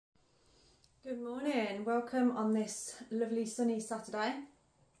Good morning, welcome on this lovely sunny Saturday.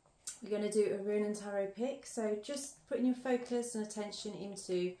 We're going to do a Rune and Tarot pick, so just putting your focus and attention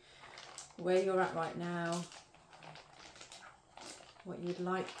into where you're at right now, what you'd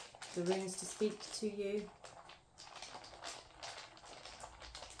like the runes to speak to you.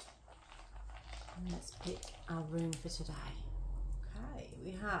 And let's pick our rune for today. Okay,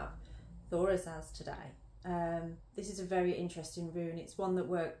 we have Thurisaz today. This is a very interesting rune. It's one that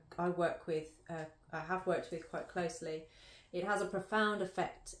I have worked with quite closely. It has a profound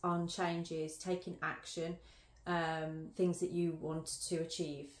effect on changes, taking action, things that you want to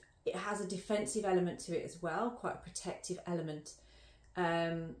achieve. It has a defensive element to it as well, quite a protective element,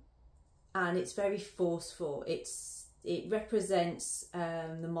 and it's very forceful. It represents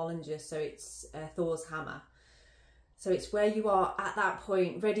the Mollinger, so it's Thor's hammer. So it's where you are at that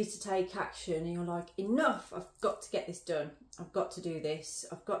point, ready to take action, and you're like, enough, I've got to get this done. I've got to do this.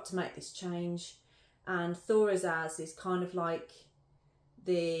 I've got to make this change. And Thurisaz is kind of like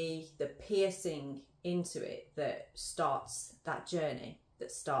the piercing into it that starts that journey,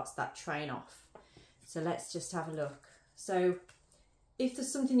 that starts that train off. So let's just have a look. So if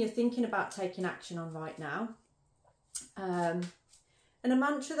there's something you're thinking about taking action on right now, and a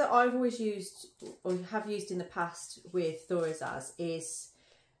mantra that I've always used, or have used in the past with Thurisaz, is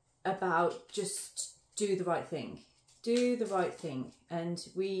about just do the right thing. Do the right thing. And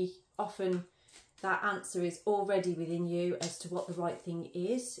we often, that answer is already within you as to what the right thing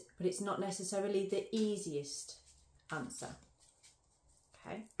is, but it's not necessarily the easiest answer.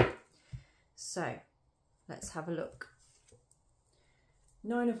 Okay, so let's have a look.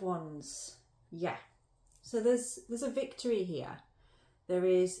 9 of Wands. Yeah. So there's a victory here. There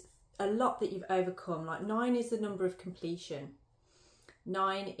is a lot that you've overcome. Like 9 is the number of completion.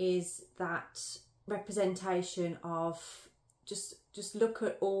 9 is that representation of just look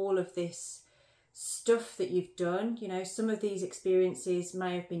at all of this stuff that you've done. You know, some of these experiences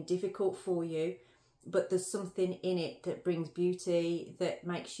may have been difficult for you, but there's something in it that brings beauty, that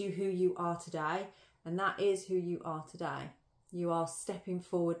makes you who you are today. And that is who you are today. You are stepping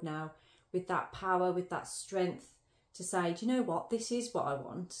forward now with that power, with that strength, to say, do you know what, this is what I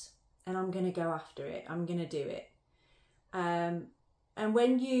want, and I'm going to go after it, I'm going to do it. And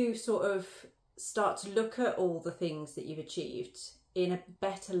when you sort of start to look at all the things that you've achieved in a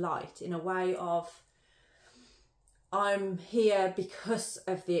better light, in a way of, I'm here because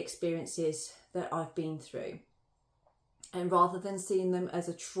of the experiences that I've been through, and rather than seeing them as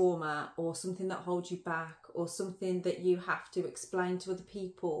a trauma or something that holds you back or something that you have to explain to other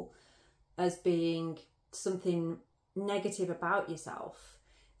people as being something negative about yourself.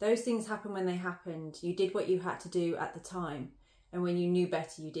 Those things happen when they happened. You did what you had to do at the time, and when you knew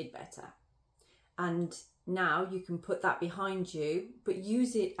better, you did better. And now you can put that behind you, but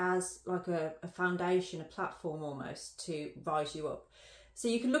use it as like a foundation, a platform almost, to rise you up. So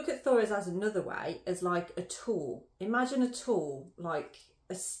you can look at Thurisaz another way, as like a tool. Imagine a tool like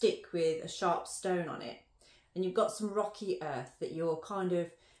a stick with a sharp stone on it, and you've got some rocky earth that you're kind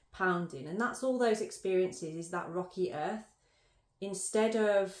of pounding, and that's all those experiences, is that rocky earth. Instead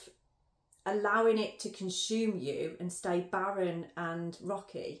of allowing it to consume you and stay barren and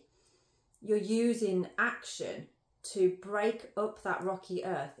rocky, you're using action to break up that rocky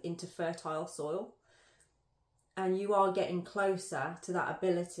earth into fertile soil, and you are getting closer to that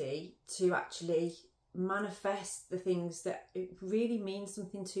ability to actually manifest the things that it really means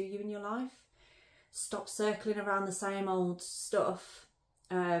something to you in your life. Stop circling around the same old stuff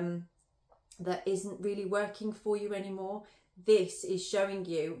that isn't really working for you anymore. This is showing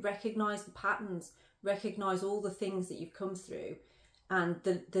you, recognise the patterns, recognise all the things that you've come through and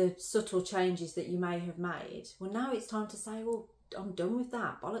the subtle changes that you may have made. Well, now it's time to say, well, I'm done with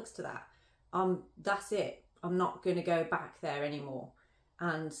that, bollocks to that. That's it. I'm not going to go back there anymore.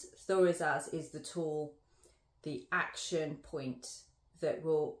 And Thurisaz is the tool, the action point that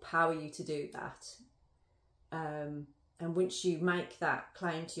will power you to do that. And once you make that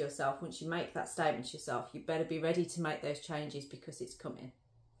claim to yourself, once you make that statement to yourself, you better be ready to make those changes, because it's coming.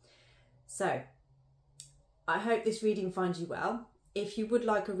 So I hope this reading finds you well. If you would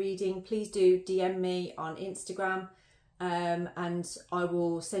like a reading, please do DM me on Instagram, and I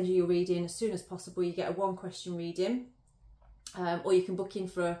will send you your reading as soon as possible. You get a 1-question reading, or you can book in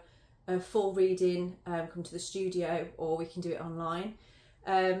for a full reading, come to the studio, or we can do it online.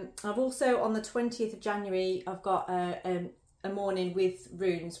 I've also, on the 20th of January, I've got a morning with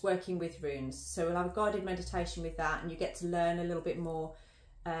runes, working with runes. So we'll have a guided meditation with that, and you get to learn a little bit more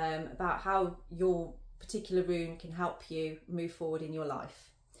about how your particular rune can help you move forward in your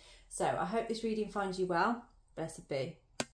life. So I hope this reading finds you well. Blessed be.